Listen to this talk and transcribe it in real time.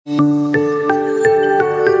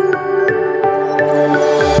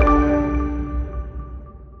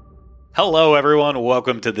Hello, everyone.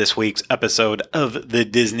 Welcome to this week's episode of the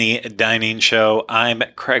Disney Dining Show. I'm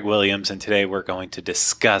Craig Williams, and today we're going to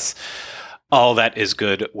discuss all that is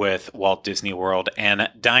good with Walt Disney World and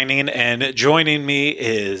dining. And joining me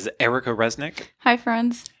is Erica Resnick. Hi,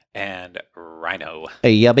 friends. And Rhino.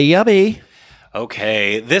 Hey, yubby.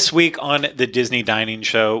 Okay, this week on the Disney Dining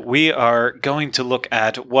Show, we are going to look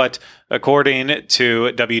at what, according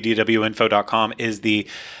to WDWinfo.com, is the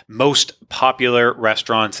most popular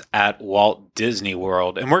restaurants at Walt Disney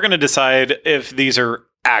World. And we're going to decide if these are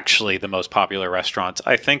actually the most popular restaurants.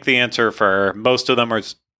 I think the answer for most of them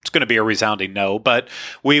is it's going to be a resounding no, but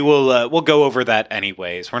we'll go over that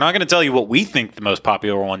anyways. We're not going to tell you what we think the most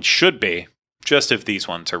popular ones should be, just if these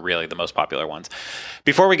ones are really the most popular ones.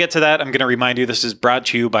 Before we get to that, I'm going to remind you this is brought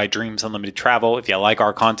to you by Dreams Unlimited Travel. If you like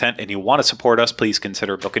our content and you want to support us, please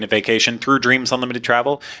consider booking a vacation through Dreams Unlimited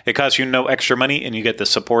Travel. It costs you no extra money, and you get the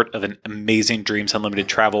support of an amazing Dreams Unlimited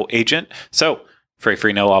Travel agent. So, for a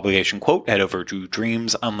free, no obligation quote, head over to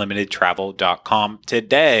dreamsunlimitedtravel.com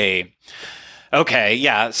today. Okay,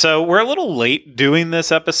 yeah, so we're a little late doing this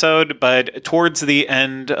episode, but towards the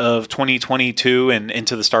end of 2022 and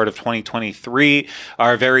into the start of 2023,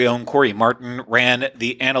 our very own Corey Martin ran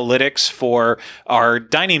the analytics for our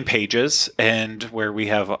dining pages and where we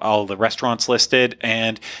have all the restaurants listed,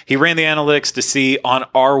 and he ran the analytics to see on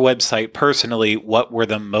our website personally what were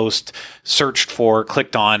the most searched for,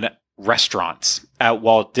 clicked on restaurants at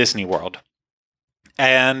Walt Disney World.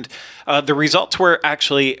 And the results were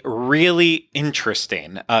actually really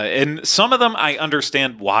interesting. And some of them, I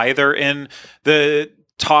understand why they're in the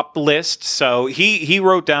top list. So he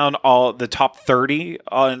wrote down all the top 30.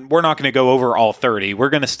 And we're not going to go over all 30. We're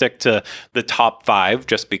going to stick to the top 5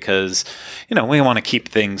 just because, we want to keep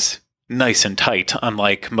things nice and tight,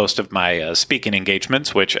 unlike most of my speaking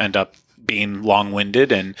engagements, which end up being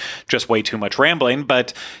long-winded and just way too much rambling.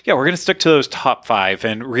 But yeah, we're going to stick to those top 5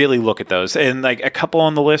 and really look at those. And like a couple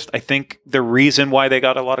on the list, I think the reason why they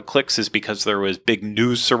got a lot of clicks is because there was big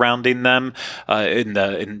news surrounding them in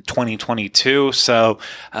 2022. So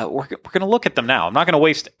we're going to look at them now. I'm not going to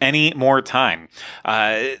waste any more time.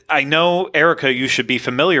 I know, Erica, you should be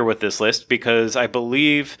familiar with this list because I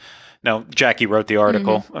believe... No, Jackie wrote the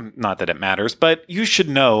article. Not that it matters, but you should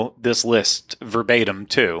know this list verbatim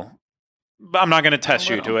too. I'm not going to test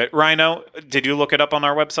you to it. Rhino, did you look it up on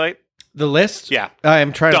our website? The list? Yeah.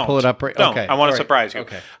 I'm trying to pull it up. Don't. Okay. I want to surprise you.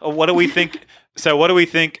 Okay. What do we think? So what do we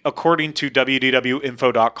think according to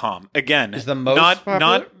WDWinfo.com? Again, is the most popular?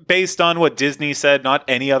 Not based on what Disney said, not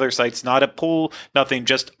any other sites, not a pool, nothing,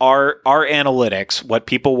 just our analytics, what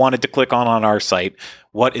people wanted to click on our site.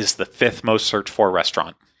 What is the 5th most searched for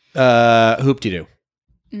restaurant? Hoop-de-doo.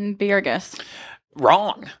 Be our guest.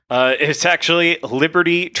 Wrong. It's actually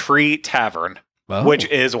Liberty Tree Tavern, which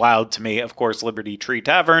is wild to me. Of course, Liberty Tree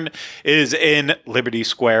Tavern is in Liberty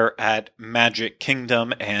Square at Magic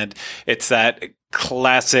Kingdom, and it's that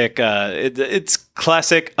classic, it's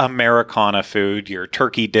classic Americana food. Your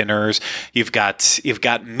turkey dinners, you've got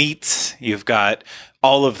meats, you've got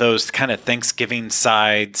all of those kind of Thanksgiving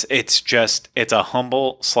sides. It's a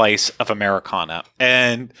humble slice of Americana.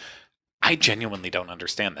 And I genuinely don't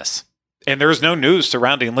understand this. And there's no news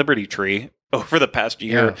surrounding Liberty Tree over the past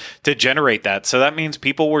year to generate that. So that means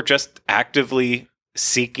people were just actively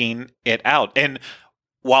seeking it out. And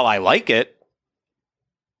while I like it,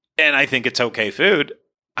 and I think it's okay food,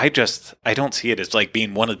 I don't see it as like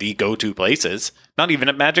being one of the go-to places, not even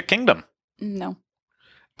at Magic Kingdom. No.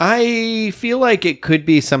 I feel like it could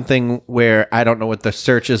be something where I don't know what the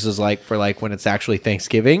searches is like for like when it's actually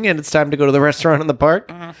Thanksgiving and it's time to go to the restaurant in the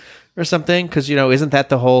park or something. Because, isn't that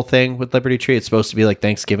the whole thing with Liberty Tree? It's supposed to be like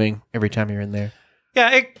Thanksgiving every time you're in there.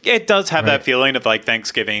 Yeah, it does have that feeling of like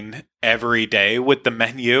Thanksgiving every day with the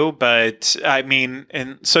menu. But I mean,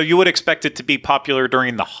 and so you would expect it to be popular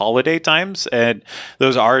during the holiday times. And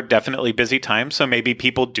those are definitely busy times. So maybe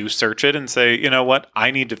people do search it and say, you know what, I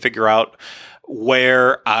need to figure out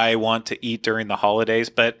where I want to eat during the holidays.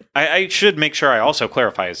 But I should make sure I also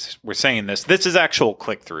clarify as we're saying this is actual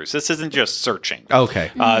click-throughs. This isn't just searching.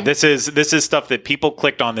 Okay. This is stuff that people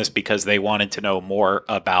clicked on this because they wanted to know more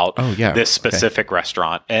about this specific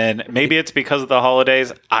restaurant. And maybe it's because of the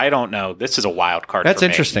holidays. I don't know. This is a wild card. That's for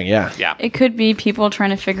me. interesting. Yeah. Yeah. It could be people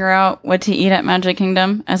trying to figure out what to eat at Magic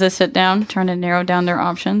Kingdom as they sit down, trying to narrow down their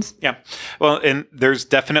options. Yeah. Well, and there's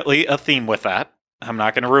definitely a theme with that. I'm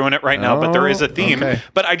not going to ruin it right now, but there is a theme. Okay.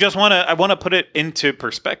 But I want to put it into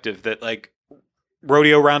perspective that like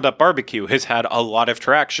Rodeo Roundup Barbecue has had a lot of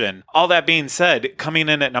traction. All that being said, coming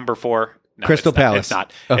in at number 4, No, Crystal it's not. Palace. It's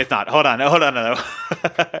not. Oh. It's not. Hold on.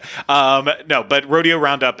 No, but Rodeo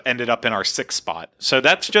Roundup ended up in our 6th spot. So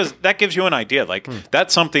that gives you an idea. Like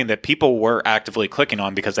that's something that people were actively clicking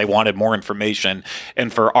on because they wanted more information.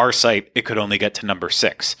 And for our site, it could only get to number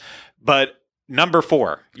 6. But number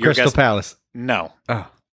 4, Crystal Palace. No, Oh,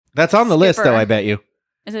 that's on the list, Skipper. though. I bet you.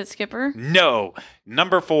 Is it Skipper? no.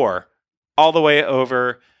 Number 4, all the way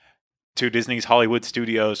over to Disney's Hollywood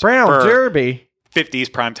Studios Brown for Derby. 50s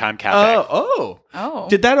Primetime Cafe. Oh.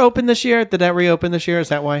 Did that open this year? Did that reopen this year? Is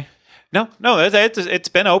that why? No, it's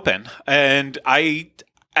been open, and I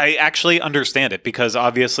actually understand it because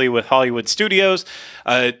obviously with Hollywood Studios,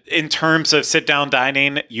 in terms of sit down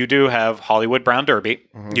dining, you do have Hollywood Brown Derby,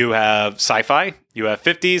 you have Sci-Fi, you have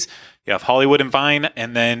 50s, you have Hollywood and Vine,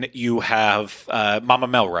 and then you have Mama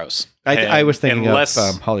Melrose. I was thinking unless,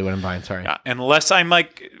 of Hollywood and Vine. Sorry. unless I'm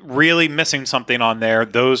like really missing something on there,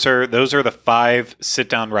 those are the 5 sit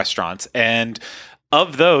down restaurants, and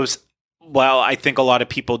of those. Well, I think a lot of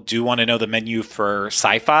people do want to know the menu for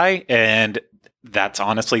Sci-Fi, and that's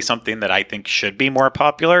honestly something that I think should be more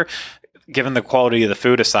popular. Given the quality of the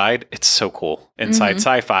food aside, it's so cool inside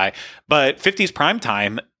Sci-Fi. But 50s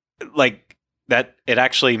Primetime, like that, it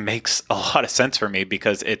actually makes a lot of sense for me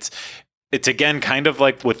because it's again kind of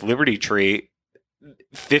like with Liberty Tree.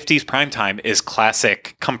 50s Primetime is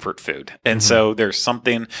classic comfort food. And so there's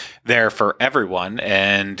something there for everyone.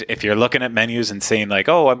 And if you're looking at menus and saying like,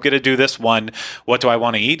 oh, I'm going to do this one, what do I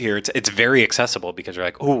want to eat here? It's very accessible because you're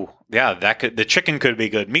like, oh, yeah, the chicken could be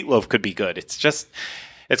good. Meatloaf could be good. It's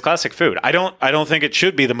classic food. I don't think it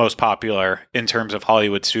should be the most popular in terms of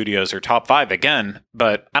Hollywood Studios or top 5 again,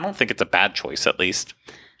 but I don't think it's a bad choice at least.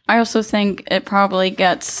 I also think it probably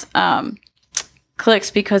gets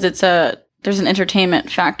clicks because there's an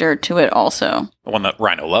entertainment factor to it also. The one that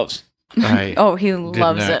Rhino loves. Oh, he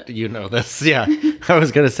loves it. You know this. Yeah. I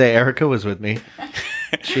was going to say Erica was with me.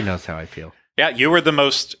 She knows how I feel. Yeah, you were the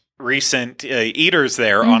most recent eaters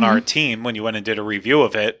there on our team when you went and did a review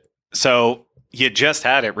of it. So you just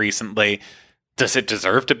had it recently. Does it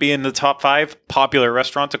deserve to be in the top 5 popular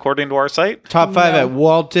restaurants according to our site? Top 5 at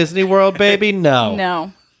Walt Disney World, baby? No.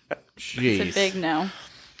 No. Jeez. It's a big no.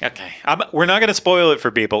 Okay. We're not going to spoil it for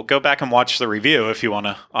people. Go back and watch the review if you want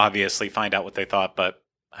to obviously find out what they thought. But,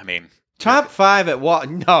 I mean... Top 5 at Walt...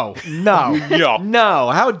 No. Yeah. No.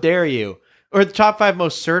 How dare you? Or the top 5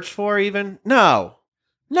 most searched for even? No.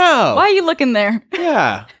 Why are you looking there?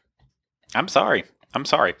 Yeah. I'm sorry.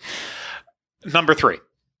 Number 3.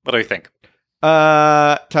 What do you think?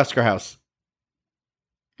 Tusker House.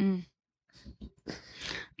 I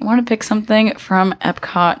want to pick something from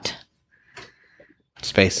Epcot.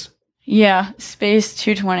 Space. Yeah, Space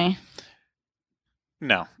 220.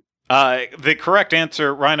 No. The correct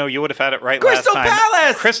answer, Rhino, you would have had it right Crystal last time.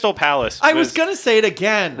 Palace! Crystal Palace. I was going to say it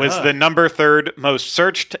again. Was the number 3rd most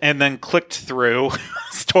searched and then clicked through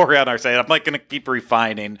story on our site. I'm like going to keep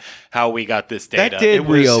refining how we got this data. That did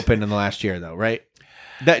reopen in the last year, though, right?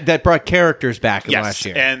 That brought characters back in the last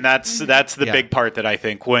year. And that's the big part that I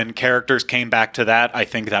think when characters came back to that, I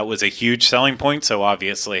think that was a huge selling point. So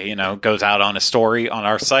obviously, goes out on a story on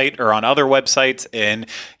our site or on other websites and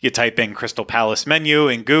you type in Crystal Palace menu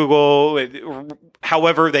in Google.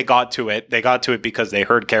 However they got to it because they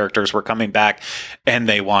heard characters were coming back and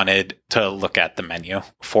they wanted to look at the menu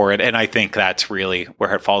for it. And I think that's really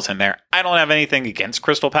where it falls in there. I don't have anything against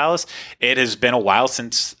Crystal Palace. It has been a while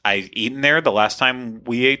since I've eaten there. The last time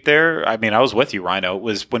we ate there, I mean, I was with you, Rhino. It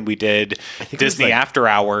was when we did Disney After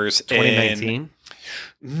Hours 2019.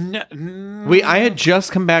 I I had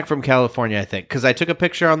just come back from California, I think, because I took a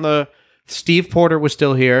picture on the... Steve Porter was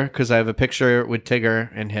still here because I have a picture with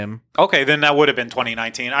Tigger and him. Okay, then that would have been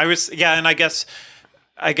 2019. And I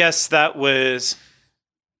guess that was...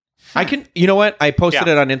 I can, you know what? I posted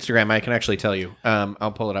it on Instagram. I can actually tell you.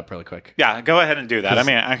 I'll pull it up really quick. Yeah, go ahead and do that. I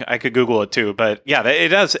mean, I could Google it too, but yeah,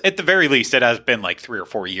 it has, at the very least, it has been like 3 or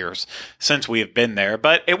 4 years since we have been there,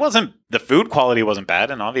 but it wasn't, the food quality wasn't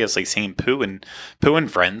bad. And obviously seeing Pooh and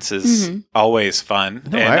Friends is always fun.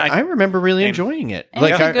 No, and I remember really enjoying it. And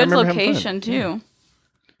it's a I good remember having fun. location too.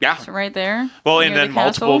 Yeah. It's right there. Well, near and then the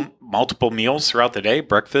castle. multiple meals throughout the day,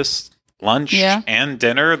 breakfast, lunch, and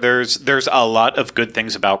dinner. There's a lot of good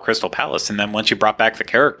things about Crystal Palace, and then once you brought back the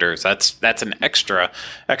characters, that's an extra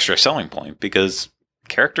selling point because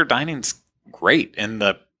character dining's great in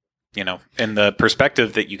the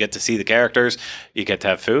perspective that you get to see the characters, you get to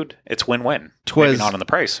have food. It's win-win. Maybe not on the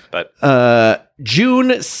price, but June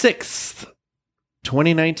 6th,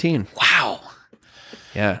 2019. Wow.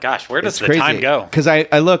 Yeah. Gosh, where does the time go? Because I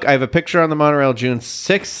have a picture on the monorail June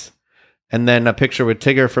 6th. And then a picture with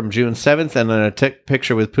Tigger from June 7th, and then a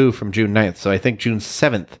picture with Pooh from June 9th. So I think June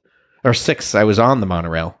 7th or 6. I was on the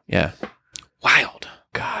monorail. Yeah. Wild.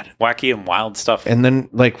 God. Wacky and wild stuff. And then,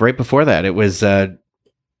 like, right before that, it was a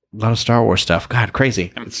lot of Star Wars stuff. God,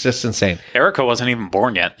 crazy. It's just insane. Erica wasn't even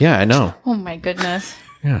born yet. Yeah, I know. Oh my goodness.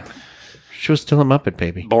 Yeah. She was still a Muppet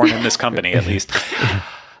baby. Born in this company, at least.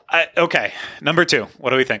 Okay, number 2. What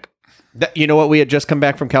do we think? You know what we had just come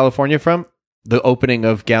back from California from? The opening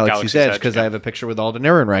of Galaxy's Edge, because yeah. I have a picture with Alden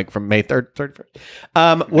Ehrenreich from May 3rd,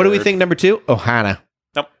 31st. What do we think number 2? Ohana.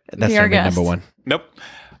 Nope. That's Be our gonna be guest. number 1.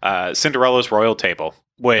 Nope. Cinderella's Royal Table,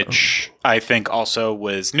 which I think also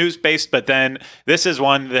was news-based, but then this is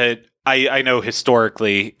one that I know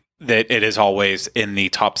historically that it is always in the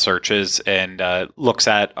top searches and looks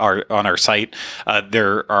at on our site.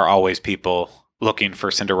 There are always people looking for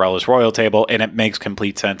Cinderella's Royal Table, and it makes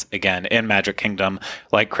complete sense, again, in Magic Kingdom,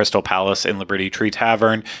 like Crystal Palace and Liberty Tree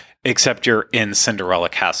Tavern, except you're in Cinderella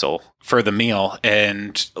Castle for the meal,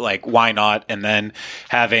 and like, why not? And then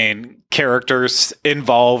having characters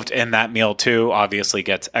involved in that meal too obviously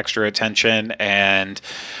gets extra attention, and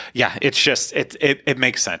yeah, it's just it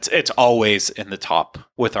makes sense. It's always in the top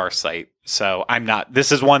with our site, so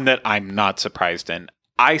this is one that I'm not surprised in.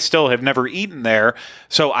 I still have never eaten there,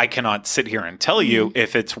 so I cannot sit here and tell you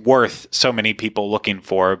if it's worth so many people looking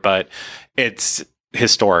for, but it's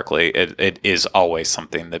historically, it is always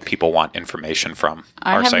something that people want information from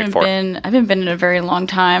our site for. I haven't been in a very long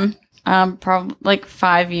time, probably like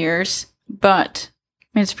 5 years, but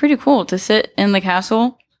I mean, it's pretty cool to sit in the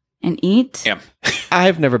castle and eat. Yeah.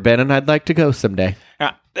 I've never been, and I'd like to go someday.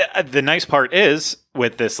 The nice part is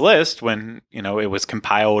with this list, when it was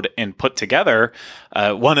compiled and put together,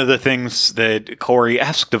 one of the things that Corey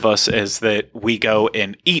asked of us is that we go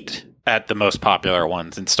and eat at the most popular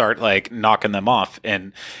ones and start like knocking them off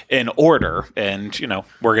in order. And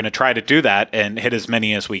we're going to try to do that and hit as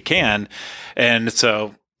many as we can. And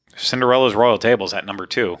so Cinderella's Royal Table's at number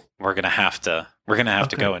 2. We're going to have to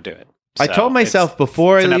go and do it. I So told myself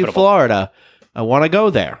before I leave inevitable. Florida, I want to go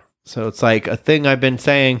there. So it's like a thing I've been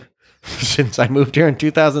saying since I moved here in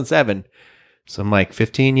 2007. So I'm like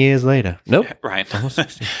 15 years later. Nope. Right.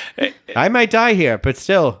 I might die here, but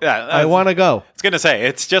still, Yeah, I want to go. I was going to say,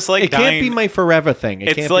 it's just like It dying. can't be my forever thing. It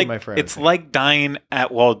It's can't like be my forever it's thing. like dying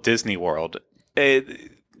at Walt Disney World.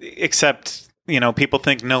 Except, people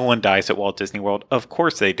think no one dies at Walt Disney World. Of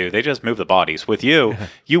course they do. They just move the bodies. With you,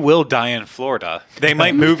 you will die in Florida. They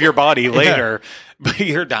might move your body later, but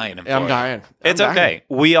you're dying in Florida. I'm dying. It's okay.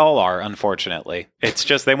 We all are, unfortunately. It's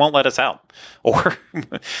just they won't let us out. Or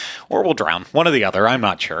we'll drown. One or the other. I'm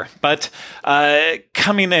not sure. But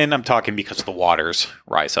coming in, I'm talking because the waters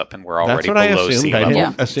rise up and we're already That's what I below assumed. sea I level.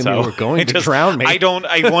 didn't assume you were going to drown me. I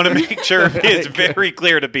want to make sure it's very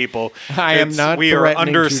clear to people. I am not We are threatening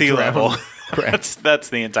under to sea drown. level. Correct. That's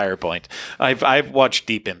the entire point. I've watched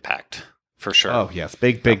Deep Impact for sure. Oh, yes.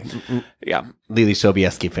 Big Yeah. Lily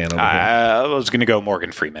Sobieski fan over here. I was going to go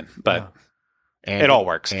Morgan Freeman, but it all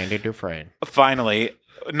works. Andy Dufresne. Finally,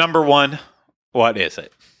 number 1, what is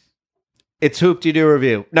it? It's Hoop-Dee-Doo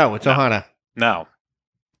Review. No, it's Ohana. No.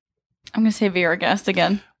 I'm going to say be our guest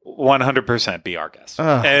again. 100% be our guest.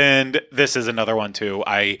 Ugh. And this is another one too.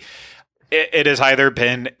 It has either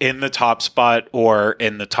been in the top spot or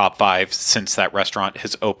in the top 5 since that restaurant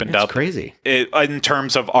has opened It's up. crazy. In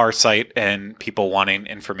terms of our site and people wanting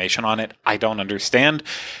information on it, I don't understand.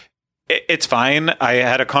 It's fine. I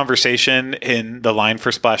had a conversation in the line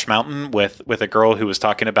for Splash Mountain with a girl who was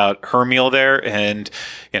talking about her meal there, and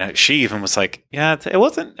she even was like, "Yeah, it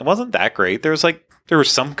wasn't that great. There were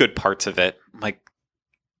some good parts of it." I'm like,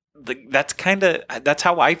 that's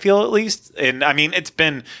how I feel, at least. And I mean, it's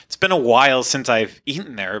been a while since I've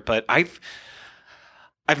eaten there, but I've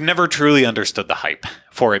never truly understood the hype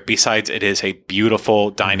for it. Besides, it is a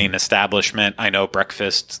beautiful dining establishment. I know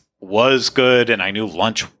breakfast was good, and I knew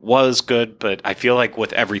lunch was good, but I feel like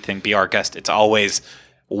with everything, Be Our Guest, it's always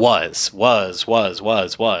was,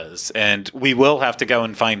 and we will have to go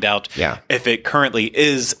and find out if it currently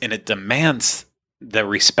is, and it demands the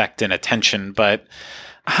respect and attention, but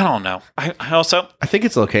I don't know. I think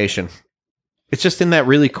it's location. It's just in that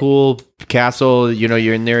really cool castle.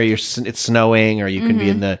 You're in there. It's snowing, or you can be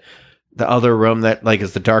in the other room that like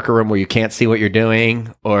is the darker room where you can't see what you're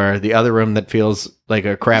doing, or the other room that feels like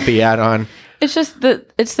a crappy add-on. It's just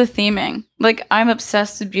it's the theming. Like, I'm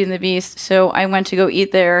obsessed with Beauty and the Beast, so I went to go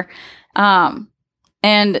eat there. And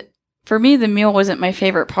for me, the meal wasn't my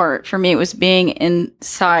favorite part. For me, it was being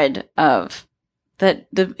inside of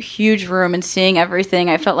the huge room and seeing everything.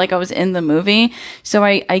 I felt like I was in the movie. So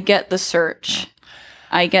I get the search.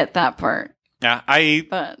 I get that part. Yeah,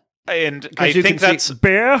 But I think that's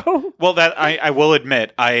Bear. well. That I will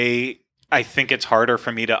admit, I think it's harder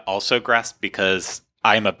for me to also grasp because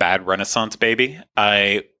I'm a bad Renaissance baby.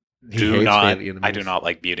 I He do hates not. Beauty and the I do Beast. not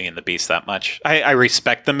like Beauty and the Beast that much. I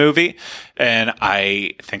respect the movie, and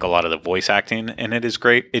I think a lot of the voice acting in it is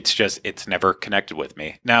great. It's just it's never connected with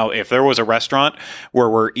me. Now, if there was a restaurant where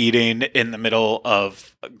we're eating in the middle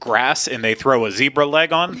of grass and they throw a zebra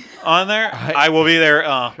leg on there, I will be there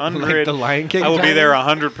 100. Like the Lion King. I will be there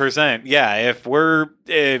timing? 100%. Yeah, if we're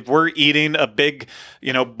eating a big,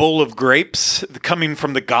 bowl of grapes coming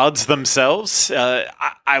from the gods themselves,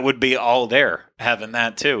 I would be all there having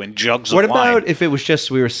that too, and jugs What of wine. about if it was just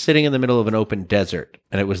we were sitting in the middle of an open desert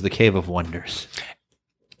and it was the Cave of Wonders?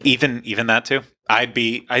 Even that too. I'd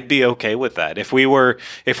be okay with that. If we were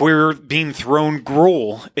being thrown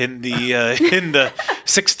gruel in the in the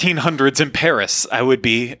 1600s in Paris, I would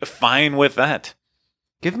be fine with that.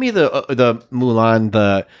 Give me the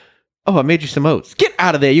Mulan. I made you some oats. Get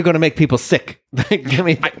out of there! You're going to make people sick. give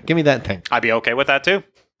me that thing. I'd be okay with that too.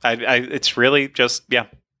 It's really just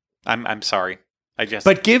I'm sorry.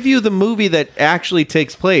 But give you the movie that actually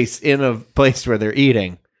takes place in a place where they're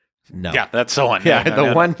eating. No. Yeah, that's the one. Yeah,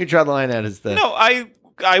 No. one you draw the line at is the. No,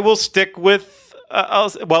 I will stick with.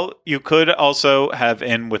 You could also have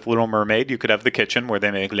in with Little Mermaid. You could have the kitchen where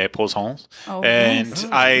they make les poissons, Oh, and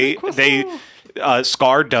yes.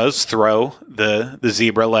 Scar does throw the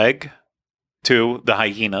zebra leg to the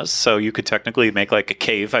hyenas, so you could technically make like a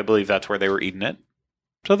cave. I believe that's where they were eating it.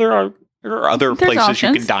 So there are other There's places you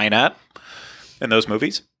options. can dine at in those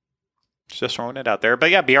movies. Just throwing it out there, but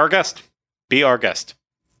yeah, be our guest. Be our guest.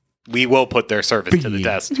 We will put their service to the Be-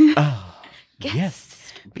 test. Oh,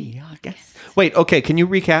 yes. Be our guest. Wait, okay. Can you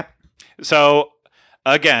recap? So,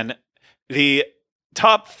 again, the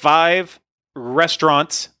top 5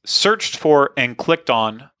 restaurants searched for and clicked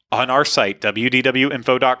on our site,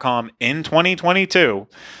 wdwinfo.com, in 2022.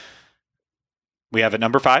 We have at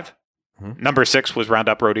number 5. Mhm. Number 6 was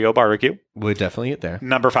Roundup Rodeo Barbecue. We'll definitely get there.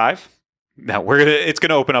 Number 5. Now it's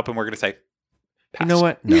gonna open up and we're gonna say, pass. You know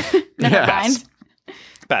what? No. Never Yeah. mind.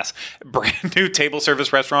 Pass. Brand new table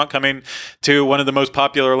service restaurant coming to one of the most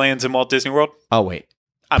popular lands in Walt Disney World. I'll wait.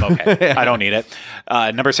 I'm okay. I don't need it.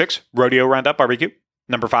 Number 6, Rodeo Roundup Barbecue.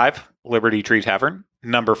 Number 5, Liberty Tree Tavern.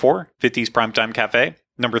 Number 4, 50s Primetime Cafe.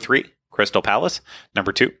 Number 3, Crystal Palace.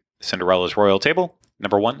 Number 2, Cinderella's Royal Table.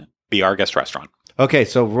 Number 1, Be Our Guest Restaurant. Okay,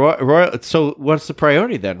 so Royal. So what's the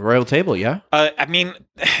priority then? Royal Table, yeah. I mean,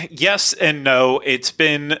 yes and no. It's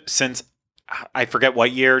been since I forget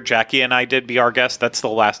what year Jackie and I did Be Our Guest. That's the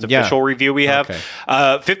last Yeah. official review we have. Okay.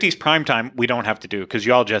 50s Primetime, we don't have to do because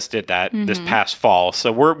y'all just did that this past fall.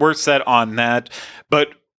 So we're set on that. But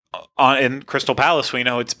in Crystal Palace, we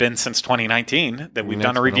know it's been since 2019 that we've done a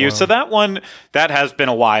That's been a review. while. So that one, that has been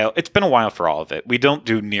a while. It's been a while for all of it. We don't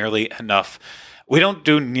do nearly enough. We don't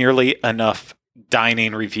do nearly enough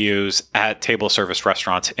dining reviews at table service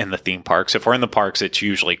restaurants in the theme parks. If we're in the parks, it's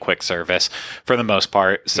usually quick service for the most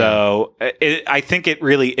part. So I think it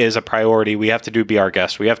really is a priority. We have to do Be Our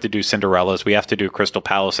Guest. We have to do Cinderella's. We have to do Crystal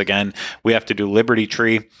Palace again. We have to do Liberty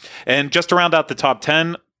Tree. And just to round out the top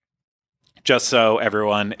 10, just so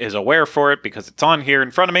everyone is aware for it, because it's on here in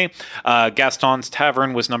front of me. Gaston's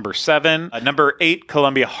Tavern was number 7. Number 8,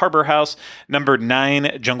 Columbia Harbor House. Number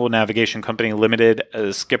 9, Jungle Navigation Company Limited,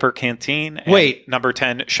 Skipper Canteen. And Wait. Number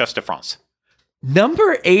 10, Chefs de France.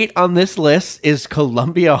 Number 8 on this list is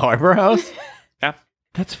Columbia Harbor House. Yeah.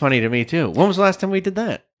 That's funny to me too. When was the last time we did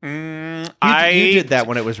that? You did that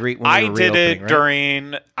when it was when we I were did it reopening, right?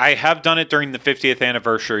 during. I have done it during the 50th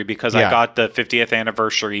anniversary because I Yeah. got the 50th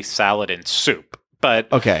anniversary salad and soup.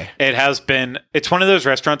 But Okay. it has been. It's one of those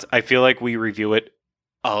restaurants. I feel like we review it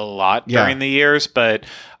a lot Yeah. during the years, but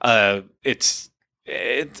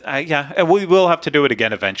we will have to do it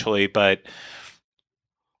again eventually. But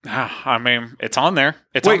I mean, it's on there.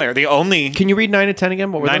 It's Wait. on there. The only Can you read 9 and 10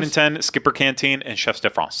 again? What were 9 those? and 10, Skipper Canteen and Chefs de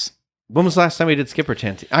France. When was the last time we did Skipper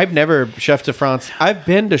Canteen? I've never Chef de France. I've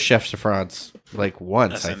been to Chef de France like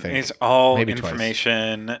once, Listen, I think. it's all Maybe twice.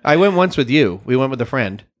 information. I went once with you. We went with a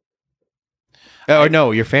friend. Oh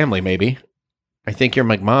no, your family maybe. I think you're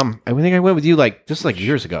like mom. I think I went with you like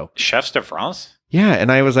years ago. Chefs de France. Yeah,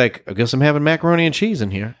 and I was like, I guess I'm having macaroni and cheese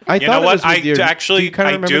in here. I You thought know it what? was with your, Actually, do you kinda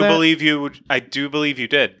I remember do that? believe you. I do believe you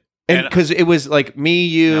did. And because it was like me,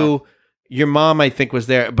 you, your mom, I think was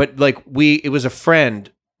there, but like it was a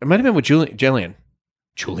friend. It might have been with Julian.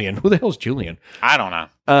 Who the hell's Julian? I don't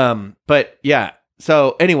know. But yeah.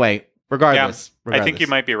 So anyway, Regardless, I think you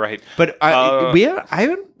might be right. But I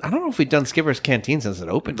don't know if we've done Skipper's Canteen since it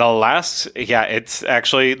opened. It's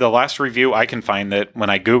actually the last review I can find that when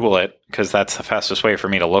I Google it, because that's the fastest way for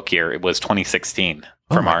me to look here. It was 2016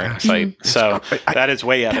 from our site. So that is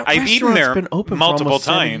way up. I've eaten there been open multiple for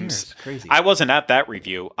almost 7 times. years. Crazy. I wasn't at that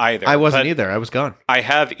review either. I wasn't either. I was gone. I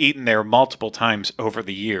have eaten there multiple times over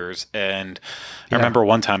the years, and I remember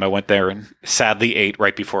one time I went there and sadly ate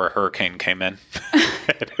right before a hurricane came in.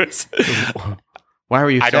 Why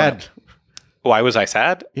were you sad? Why was I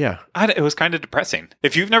sad? Yeah. It was kind of depressing.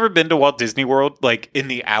 If you've never been to Walt Disney World, like in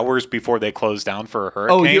the hours before they close down for a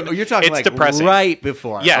hurricane, you're talking it's like depressing. Right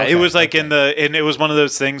before. Yeah, it was like and it was one of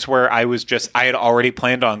those things where I had already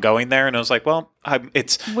planned on going there, and I was like, well,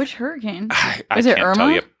 which hurricane? I Was it can't Irma?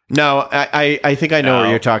 tell you. No, I think I know what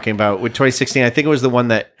you're talking about. With 2016, I think it was the one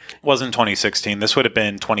that... Wasn't 2016. This would have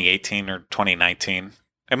been 2018 or 2019.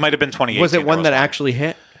 It might have been 2018. Was it one that actually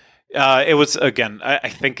hit? It was, again, I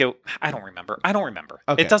think it... I don't remember.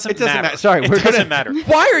 Okay. It doesn't matter. Sorry, it doesn't matter.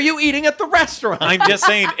 Why are you eating at the restaurant? I'm just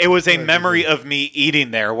saying, it was a memory of me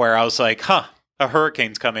eating there where I was like, a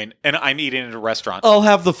hurricane's coming, and I'm eating at a restaurant. I'll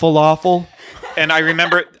have the falafel. And I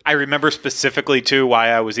remember specifically, too, why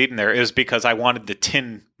I was eating there. It was because I wanted the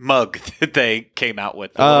tin mug that they came out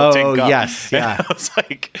with. The little tin cup. Yes. Yeah. And I was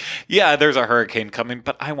like, yeah, there's a hurricane coming,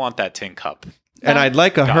 but I want that tin cup. And I'd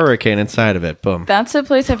like a hurricane inside of it. Boom. That's a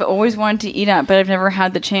place I've always wanted to eat at, but I've never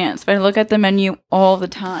had the chance. But I look at the menu all the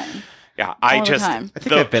time. Yeah, I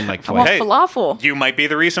think I've been like I want falafel. You might be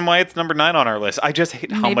the reason why it's number 9 on our list. I just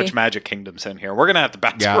hate how much Magic Kingdom's in here. We're going to have to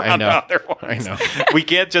bounce around other ones. I know. We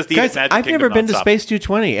can't just eat Guys, Magic I've Kingdom never been to nonstop. Space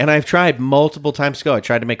 220, and I've tried multiple times to go. I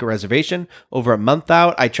tried to make a reservation over a month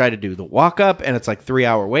out. I tried to do the walk-up, and it's like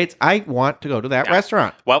 3-hour waits. I want to go to that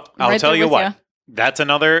restaurant. Well, I'll tell you what. Ya. That's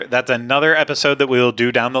another episode that we will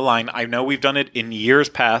do down the line. I know we've done it in years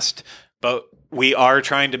past, but we are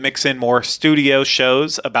trying to mix in more studio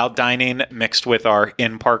shows about dining mixed with our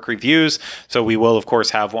in-park reviews. So we will, of course,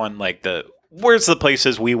 have one like where's the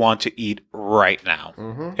places we want to eat right now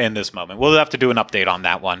in this moment. We'll have to do an update on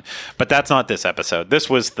that one, but that's not this episode. This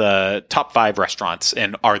was the top 5 restaurants,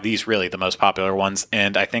 and are these really the most popular ones?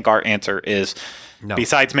 And I think our answer is, no.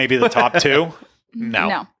 Besides maybe the top 2,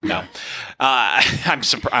 No.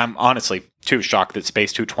 I'm honestly too shocked that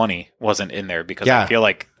Space 220 wasn't in there, because I feel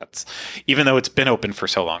like that's, even though it's been open for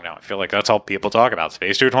so long now, I feel like that's all people talk about.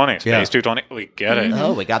 Space 220, Space 220. We get it.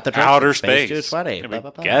 Oh, we got the outer space. 220.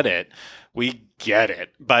 We get it. We get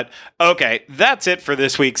it. But okay, that's it for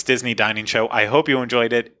this week's Disney Dining Show. I hope you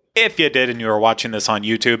enjoyed it. If you did and you are watching this on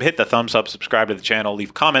YouTube, hit the thumbs up, subscribe to the channel,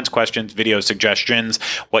 leave comments, questions, video suggestions,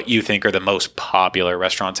 what you think are the most popular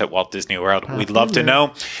restaurants at Walt Disney World. We'd love to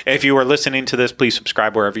know. If you are listening to this, please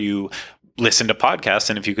subscribe wherever you listen to podcasts.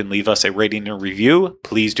 And if you can leave us a rating and review,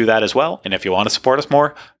 please do that as well. And if you want to support us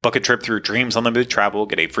more, book a trip through Dreams Unlimited Travel.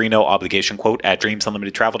 Get a free no obligation quote at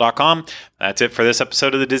dreamsunlimitedtravel.com. That's it for this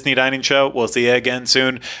episode of the Disney Dining Show. We'll see you again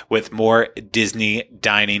soon with more Disney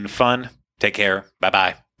dining fun. Take care.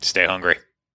 Bye-bye. Stay hungry.